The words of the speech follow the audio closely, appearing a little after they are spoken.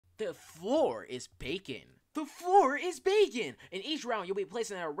The floor is bacon. The floor is bacon! In each round, you'll be placed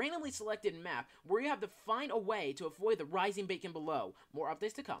in a randomly selected map where you have to find a way to avoid the rising bacon below. More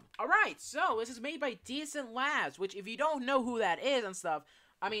updates to come. Alright, so this is made by Decent Labs, which if you don't know who that is and stuff,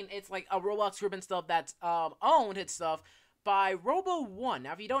 I mean, it's like a Roblox group and stuff that's owned and stuff by Robo1.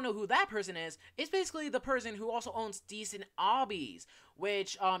 Now, if you don't know who that person is, it's basically the person who also owns Decent Obbies,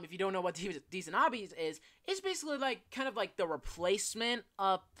 which, if you don't know what Decent Obbies is, it's basically like, kind of like the replacement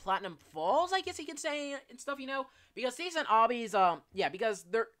of Platinum Falls, I guess you could say, and stuff, you know? Because Decent Obbies, yeah, because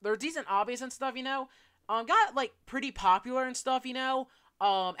they're Decent Obbies and stuff, you know? Got, like, pretty popular and stuff, you know?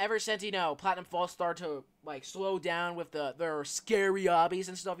 Ever since, you know, Platinum Falls started to, like, slow down with their scary obbies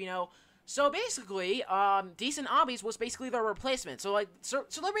and stuff, you know? So basically, Decent Obbies was basically their replacement. So like, so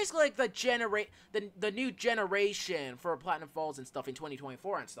they're basically like the new generation for Platinum Falls and stuff in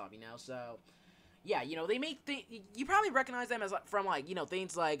 2024 and stuff, you know. So yeah, you know, they make you probably recognize them as from like, you know,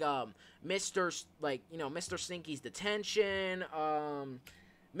 things like Mr. Stinky's Detention,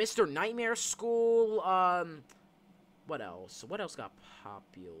 Mr. Nightmare School, what else? What else got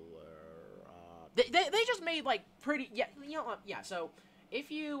popular? They just made like pretty, yeah, you know, yeah, so if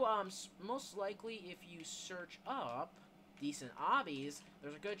you, most likely, if you search up Decent Obbies,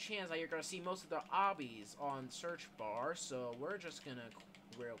 there's a good chance that you're going to see most of the obbies on search bar, so we're just going to,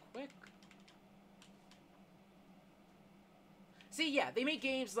 real quick. See, yeah, they make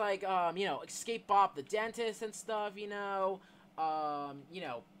games like, you know, Escape Bob the Dentist and stuff, you know,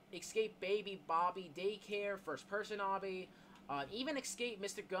 Escape Baby Bobby Daycare, first person obby, even Escape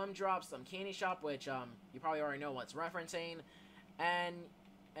Mr. Gumdrop's Candy Shop, which, you probably already know what's referencing. And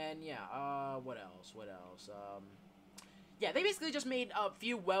yeah, what else? Yeah, they basically just made a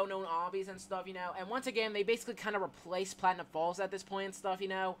few well-known obbies and stuff, you know, and once again, they basically kind of replaced Platinum Falls at this point and stuff, you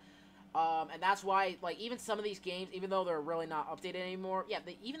know, and that's why, like, even some of these games, even though they're really not updated anymore, yeah,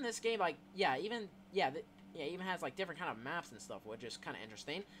 even this game, like, even has, like, different kind of maps and stuff, which is kind of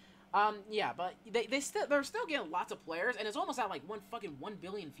interesting. Yeah, but they're still getting lots of players, and it's almost at, like, 1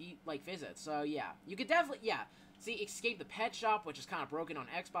 billion visits, so, yeah, you could definitely, yeah. See, Escape the Pet Shop, which is kind of broken on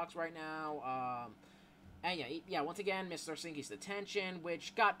Xbox right now. And yeah, once again, Mr. Stinky's Detention,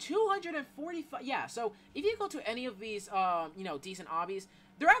 which got 245. Yeah, so if you go to any of these, you know, Decent Obbies,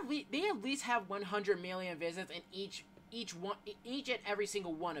 they at least have 100 million visits in each and every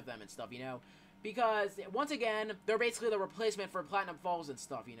single one of them and stuff, you know, because once again, they're basically the replacement for Platinum Falls and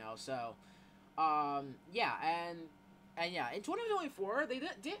stuff, you know. So, yeah, and yeah, in 2024,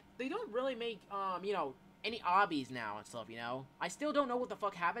 they don't really make, you know, any obbies now and stuff, you know. I still don't know what the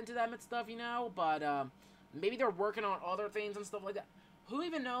fuck happened to them and stuff, you know, but, maybe they're working on other things and stuff like that. Who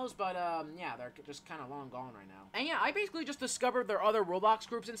even knows, but, yeah, they're just kind of long gone right now. And yeah, I basically just discovered their other Roblox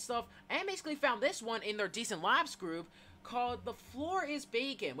groups and stuff, and basically found this one in their Decent Labs group called The Floor is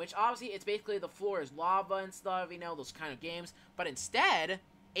Bacon, which obviously it's basically the floor is lava and stuff, you know, those kind of games, but instead,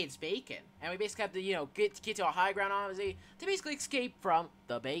 it's bacon. And we basically have to, you know, get to a high ground, obviously, to basically escape from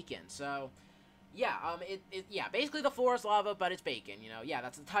the bacon. So yeah, yeah, basically the floor is lava, but it's bacon, you know. Yeah,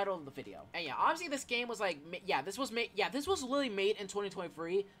 that's the title of the video. And yeah, obviously this game was like, yeah, this was literally made in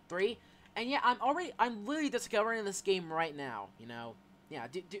 2023, and yeah, I'm literally discovering this game right now, you know. Yeah,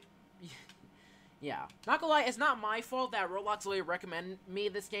 yeah, not gonna lie, it's not my fault that Roblox really recommended me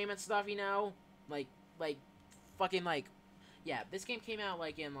this game and stuff, you know. Like, fucking, like, yeah, this game came out,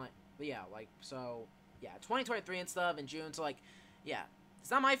 like, in, like, yeah, like, so, yeah, 2023 and stuff in June, so, like, yeah. It's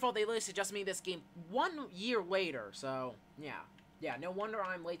not my fault they literally suggested me this game 1 year later, so, yeah. Yeah, no wonder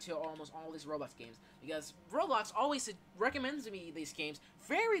I'm late to almost all these Roblox games, because Roblox always recommends me these games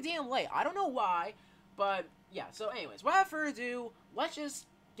very damn late. I don't know why, but, yeah, so anyways, without further ado, let's just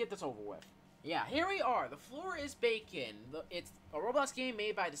get this over with. Yeah, here we are. The Floor is Bacon. It's a Roblox game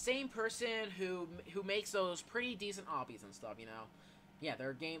made by the same person who makes those pretty decent obbies and stuff, you know. Yeah,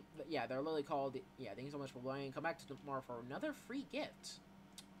 they're literally called, yeah, thank you so much for playing. Come back to tomorrow for another free gift.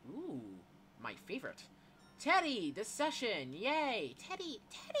 Ooh, my favorite. Teddy, this session, yay! Teddy!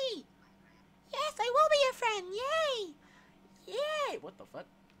 Yes, I will be your friend, yay! Yay! What the fuck?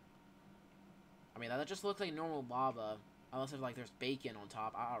 I mean, that just looks like normal lava. Unless there's, like, there's bacon on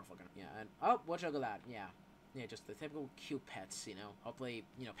top. I don't fucking, yeah, and, oh, whatchamacallit, yeah. Yeah, just the typical cute pets, you know. Hopefully,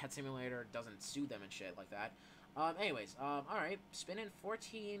 you know, Pet Simulator doesn't sue them and shit like that. Anyways, alright, spin in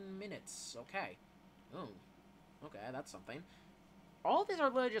 14 minutes, okay. Oh, okay, that's something. All of these are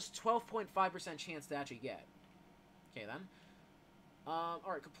literally just 12.5% chance to actually get. Okay, then.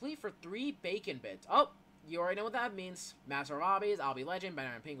 Alright, complete for 3 bacon bits. Oh, you already know what that means. Master of Obbies, I'll be Legend,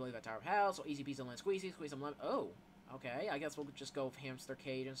 Banana and Pink, leave that Tower of Hell, so easy peasy lemon squeezy, squeeze some lemon. Oh, okay, I guess we'll just go with Hamster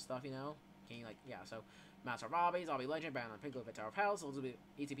Cage and stuff, you know. Can you, like, yeah, so Master of Obbies, Obby Legend, Bound on Piglet, Tower of Hell, so it'll be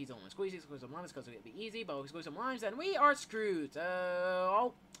easy pizza, only squeezy, squeeze some lemons, because it'll be easy, but if we squeeze some limes, then we are screwed.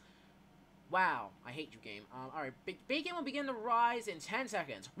 Oh. Wow. I hate you, game. Alright, Bacon will begin to rise in 10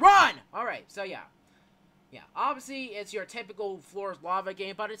 seconds. Run! Alright, so yeah. Yeah, obviously, it's your typical floor's lava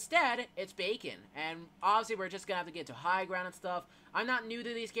game, but instead, it's Bacon. And obviously, we're just gonna have to get to high ground and stuff. I'm not new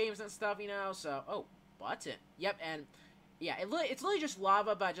to these games and stuff, you know, so... Oh, button. Yep, and... Yeah, it's literally just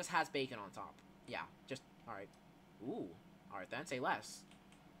lava, but it just has bacon on top. Yeah, just... Alright. Ooh. Alright then, say less.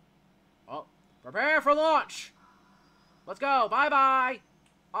 Oh, prepare for launch! Let's go, bye-bye!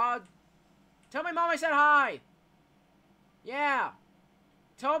 Tell my mom I said hi! Yeah!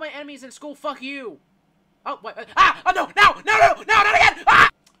 Tell my enemies in school, fuck you! Oh, wait, ah! Oh, no, not again! Ah!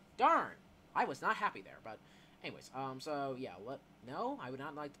 Darn! I was not happy there, but... Anyways, so, yeah, no, I would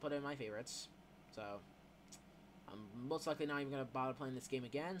not like to put it in my favorites. So, I'm most likely not even gonna bother playing this game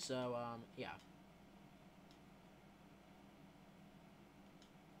again, so, yeah.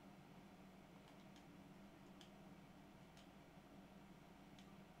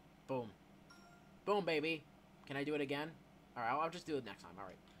 Boom. Boom, baby. Can I do it again? Alright, I'll just do it next time,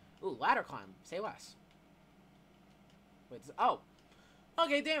 alright. Ooh, ladder climb. Say less. Wait, oh!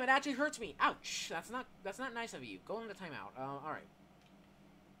 Okay, damn, it actually hurts me. Ouch! That's not nice of you. Go into timeout. Alright.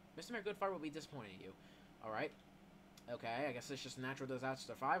 Mr. Goodfart will be disappointed in you. Alright. Okay, I guess it's just natural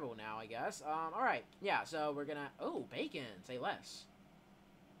disaster survival now, I guess. Alright. Yeah, so we're gonna... Oh, bacon! Say less.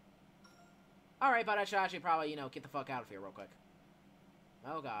 Alright, but I should actually probably, you know, get the fuck out of here real quick.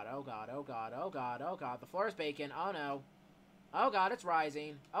 Oh god, oh god, oh god, oh god, oh god. The floor is bacon. Oh no. Oh god, it's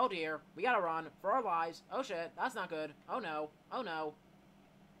rising. Oh dear. We gotta run for our lives. Oh shit, that's not good. Oh no. Oh no.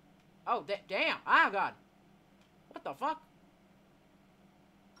 Oh, damn. Oh god. What the fuck?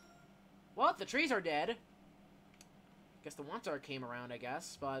 Well, the trees are dead. Guess the Wantar came around, I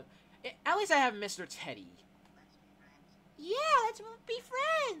guess. But at least I have Mr. Teddy. Yeah, let's be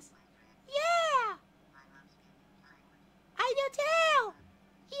friends. Yeah. I do too.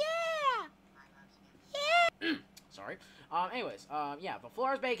 Yeah. Yeah. Sorry. Anyways, yeah, the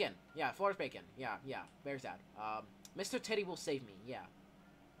floor is bacon. Yeah, floor is bacon. Yeah, yeah, very sad. Mr. Teddy will save me. Yeah.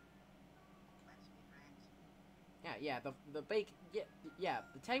 Yeah, the bacon. Yeah,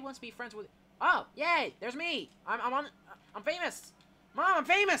 the Teddy wants to be friends with. Oh, yay! There's me. I'm famous. Mom, I'm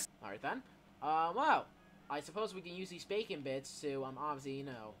famous. All right then. Wow. I suppose we can use these bacon bits to obviously, you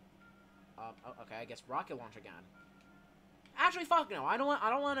know. Okay, I guess rocket launch again. Actually, fuck no. I don't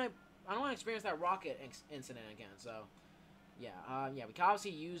want to experience that rocket incident again. So, yeah, yeah, we can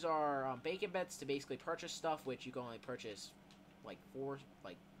obviously use our bacon bits to basically purchase stuff, which you can only purchase like 3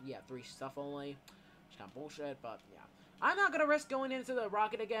 stuff only. Which kind of bullshit, but yeah, I'm not gonna risk going into the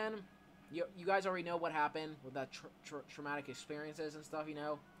rocket again. You guys already know what happened with that traumatic experiences and stuff, you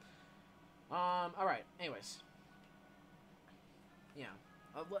know. All right. Anyways, yeah.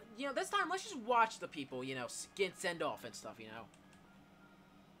 You know, this time, let's just watch the people, you know, get send off and stuff, you know.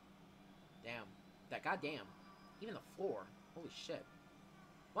 Damn. That goddamn. Even the floor. Holy shit.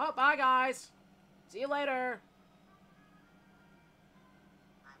 Well, bye, guys. See you later.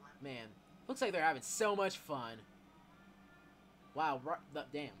 Man. Looks like they're having so much fun. Wow.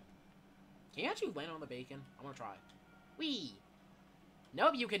 Damn. Can you actually land on the bacon? I'm gonna try. Whee!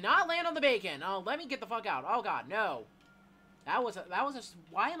 Nope, you cannot land on the bacon. Oh, let me get the fuck out. Oh, God, no. That was a,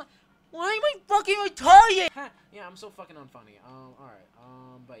 why am I fucking Italian? Yeah, I'm so fucking unfunny. Alright,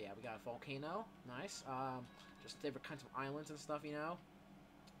 but yeah, we got a volcano. Nice. Just different kinds of islands and stuff, you know.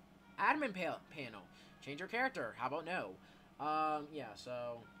 Admin panel. Change your character. How about no? Yeah,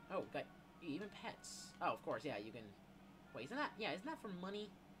 so, oh, got even pets. Oh, of course, yeah, you can, wait, isn't that for money?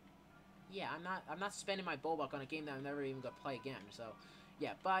 Yeah, I'm not spending my bullbuck on a game that I'm never even gonna play again, so,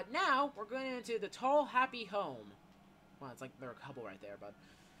 yeah, but now, we're going into the Tall Happy Home. Well, it's like there are a couple right there, but...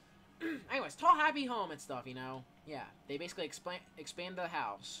 Anyways, Tall Happy Home and stuff, you know? Yeah, they basically expand the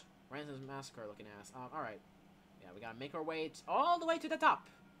house. Ransom's Massacre looking ass. Alright. Yeah, we gotta make our way all the way to the top,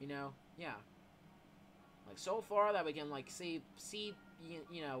 you know? Yeah. Like, so far that we can, like, see,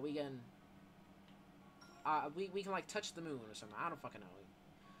 you know, we can... we can, like, touch the moon or something. I don't fucking know.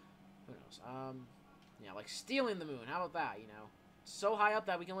 Who knows? Yeah, like, stealing the moon. How about that, you know? So high up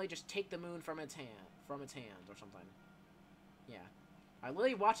that we can only just take the moon from its hand or something. Yeah. I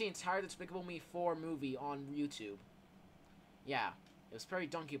literally watched the entire Despicable Me 4 movie on YouTube. Yeah. It was pretty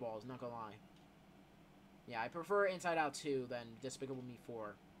donkey balls, not gonna lie. Yeah, I prefer Inside Out 2 than Despicable Me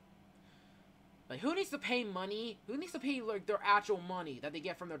 4. Like, who needs to pay money? Who needs to pay, like, their actual money that they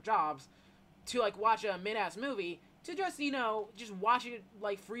get from their jobs to, like, watch a mid-ass movie to just, you know, just watch it,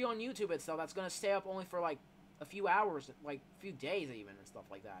 like, free on YouTube and stuff that's gonna stay up only for, like, a few hours, like, a few days even and stuff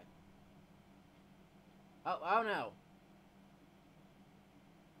like that. Oh no.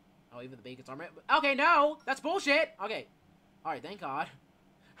 Oh, even the bacon's armor. Okay, no! That's bullshit! Okay. Alright, thank God.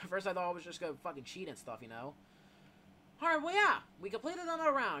 At first I thought I was just gonna fucking cheat and stuff, you know? Alright, well, yeah. We completed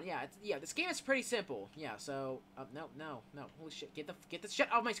another round. Yeah, this game is pretty simple. Yeah, so... no. Holy shit. Get the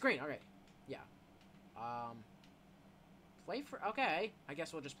shit off my screen. Alright. Yeah. Play for... Okay. I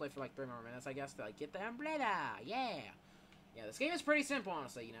guess we'll just play for, like, 3 more minutes, I guess, to, like, get the umbrella. Yeah. Yeah, this game is pretty simple,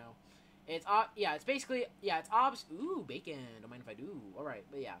 honestly, you know? It's, yeah, it's basically... Yeah, it's Ooh, bacon. Don't mind if I do. Alright,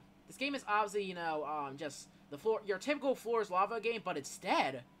 but yeah. This game is obviously, you know, just... The floor... Your typical floor is lava game, but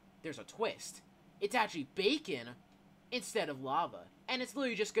instead, there's a twist. It's actually bacon instead of lava. And it's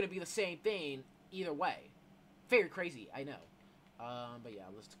literally just gonna be the same thing either way. Very crazy, I know. But yeah,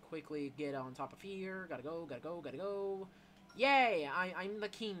 let's quickly get on top of here. Gotta go. Yay! I'm the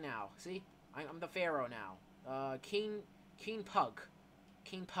king now. See? I'm the pharaoh now. King Pug.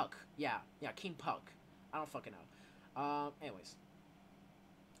 King Puck. Yeah, King Puck. I don't fucking know. Anyways.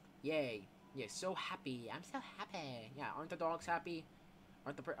 Yay. Yeah, so happy. I'm so happy. Yeah, aren't the dogs happy?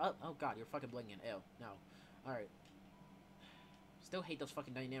 Aren't the oh god, you're fucking blinking. Ew, no. Alright. Still hate those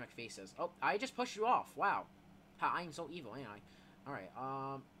fucking dynamic faces. Oh, I just pushed you off. Wow. Ha, I am so evil, ain't I? Alright,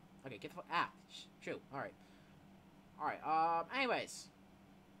 okay, get the fuck, shoot, alright. Alright, anyways.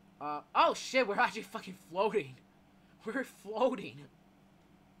 Oh shit, we're actually fucking floating. We're floating.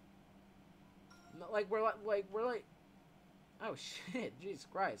 We're like, oh shit, Jesus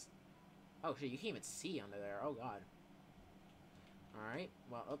Christ. Oh shit, you can't even see under there, oh god. Alright,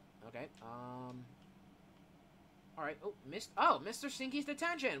 well, oh, okay, alright, oh, Mr. Stinky's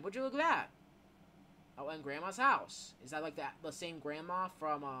detention, would you look at that? Oh, and Grandma's house. Is that like the same grandma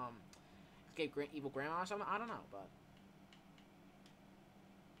from, Escape Evil Grandma or something? I don't know, but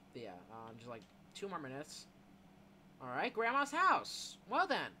yeah, just like 2 more minutes. Alright, Grandma's house. Well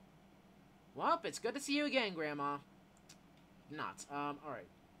then. Well, it's good to see you again, Grandma. Not. Alright.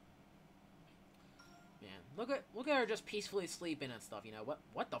 Man, look at her just peacefully sleeping and stuff, you know. What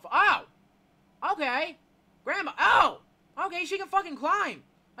the oh! Okay! Grandma, oh! Okay, she can fucking climb!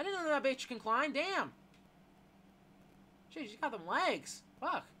 I didn't know that bitch can climb, damn! Shit, she's got them legs.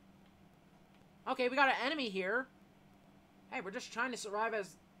 Fuck. Okay, we got an enemy here. Hey, we're just trying to survive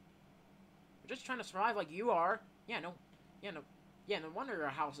like you are. No wonder your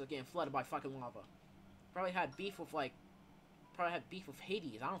house is getting flooded by fucking lava. Probably had beef with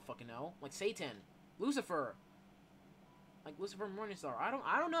Hades. I don't fucking know. Like Satan, Lucifer, like Lucifer and Morningstar. I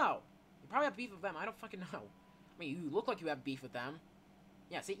don't know. You probably have beef with them. I don't fucking know. I mean, you look like you have beef with them.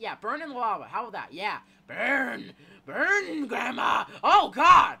 Yeah, see, yeah, burn in the lava. How about that? Yeah, burn, Grandma. Oh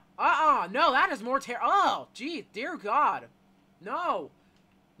God. No, that is more oh, geez, dear God, no.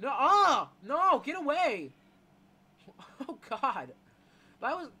 No, get away. Oh God,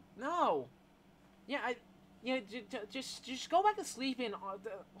 that was no. Yeah, just go back to sleeping.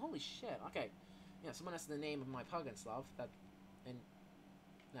 Holy shit. Okay, yeah, someone has the name of my pug and stuff.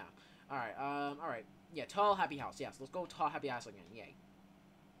 No. All right. Yeah, tall happy house. Yes, let's go tall happy house again. Yay.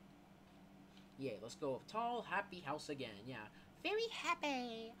 Yeah, let's go tall happy house again. Yeah, very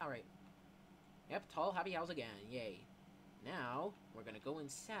happy. All right. Yep, tall happy house again. Yay. Now we're gonna go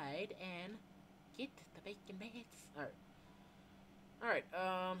inside and get the bacon bits. All right.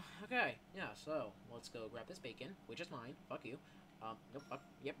 Okay. Yeah. So let's go grab this bacon, which is mine. Fuck you. Nope. Fuck.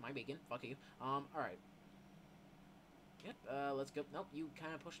 Yep, my bacon. Fuck you. All right. Yep. Let's go. Nope. You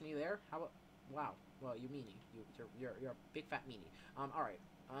kind of pushed me there. How about? Wow. Well, you meanie. You're a big fat meanie. All right.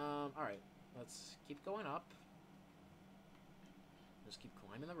 All right. Let's keep going up. Just keep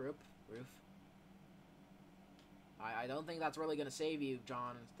climbing the roof. I don't think that's really gonna save you,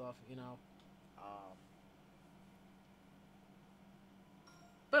 John, and stuff, you know.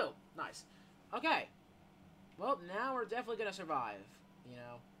 Boom! Nice. Okay. Well, now we're definitely gonna survive, you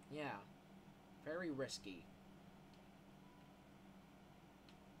know. Yeah. Very risky.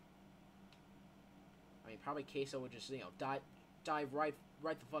 I mean, probably Queso would just, you know, dive right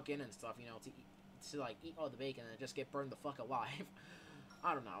the fuck in and stuff, you know, to like eat all the bacon and just get burned the fuck alive.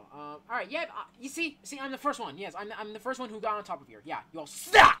 I don't know. Alright, yeah, you see, I'm the first one. Yes, I'm the first one who got on top of here. Yeah, you all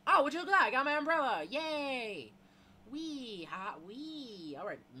stop! Oh, would you look at that? I got my umbrella. Yay! Wee, wee.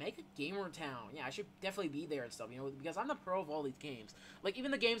 Alright, make a gamer town. Yeah, I should definitely be there and stuff, you know, because I'm the pro of all these games. Like,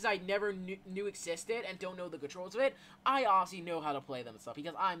 even the games I never knew existed and don't know the controls of it, I obviously know how to play them and stuff,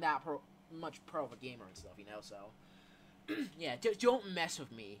 because I'm that much pro of a gamer and stuff, you know, so. Yeah, don't mess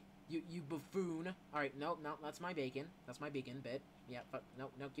with me. You buffoon. Alright, no, that's my bacon. That's my bacon bit. Yeah, but no,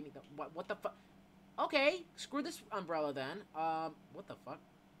 give me the what the fuck? Okay, screw this umbrella then. What the fuck?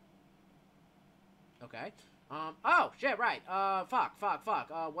 Okay. Oh, shit, right. Fuck.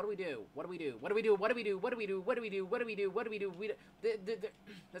 What do we do? What do we do? What do we do? What do we do? What do we do? What do we do? What do we do? What do we do?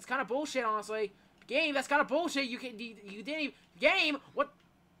 That's kind of bullshit, honestly. Game, that's kind of bullshit. You didn't even... Game, what?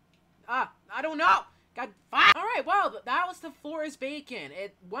 I don't know. God, fuck. Alright, well, that was the Floor is Bacon.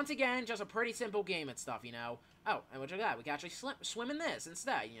 Once again, just a pretty simple game and stuff, you know? Oh, and look at that. We can actually swim in this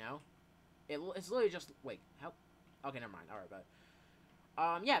instead, you know? It's literally just... Wait, how? Okay, never mind. Alright, but...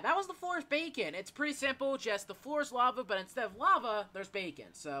 yeah, that was the Floor is Bacon. It's pretty simple, just the floor is lava, but instead of lava, there's bacon.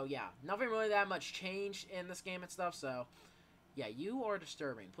 So, yeah, nothing really that much changed in this game and stuff, so... Yeah, you are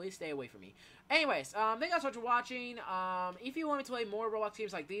disturbing. Please stay away from me. Anyways, thank you guys so much for watching. If you want me to play more Roblox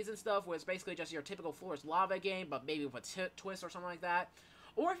games like these and stuff, where it's basically just your typical floor is lava game, but maybe with a twist or something like that,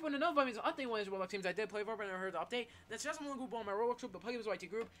 or if you want to know if I mean to update one of these Roblox games I did play before but never heard the update, then suggest I'm going to group on my Roblox group, the Play Games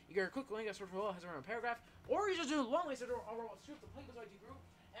YT group. You get a quick link, I search for below, has around a paragraph, or you just do a long list of our Roblox group, the Play Games YT group,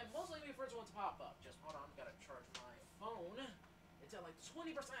 and most likely the first one to pop up. Just hold on, gotta charge my phone. It's at like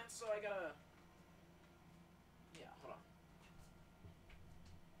 20%, so I gotta... Yeah, hold on.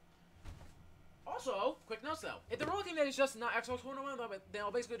 Also, quick notes though, if the Roblox game that is just not Xbox One, then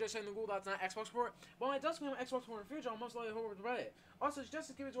I'll basically just say in the Google that's not Xbox support. But when it does become Xbox One in the future, I'll most likely hover to Reddit. Also,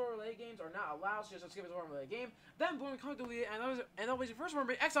 just Skibidi Toilet Related games are not allowed, so just Skibidi Toilet Related game. Then, boom, come delete it, and that was your first one,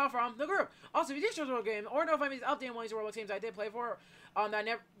 exiled from the group. Also, if you did show a game, or know if I made update one of these Roblox games I did play for,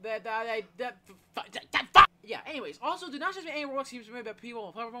 yeah, anyways, also, do not just be any Roblox games made by people on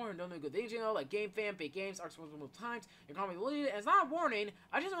the platform who don't know good things, you know, like Game Fan, Big Games, are exposed multiple times, your comment deleted, and it's not a warning,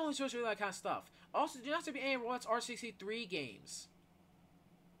 I just only show you that kind of stuff. Also, do not just be any Roblox R63 games.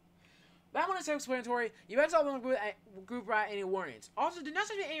 That one is self-explanatory. You better tell them group without any warnings. Also, do not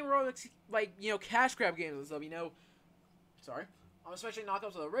just be any Roblox, like, you know, cash grab games and stuff, you know. Sorry. Especially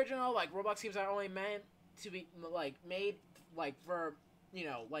knockups of the original, like Roblox games that are only meant to be, like, made, like, for... You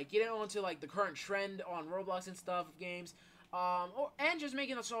know, like, getting onto, like, the current trend on Roblox and stuff of games. And just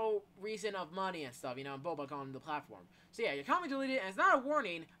making the sole reason of money and stuff, you know, and Roblox on the platform. So, yeah, your comment deleted, and it's not a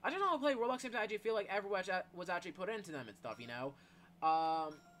warning. I just don't want to play Roblox games that I actually feel like effort was actually put into them and stuff, you know.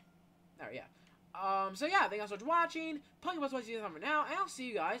 Yeah. So, yeah, thank you guys so much for watching. Plug your best way to see this for now, and I'll see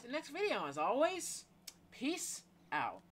you guys in the next video. As always, peace out.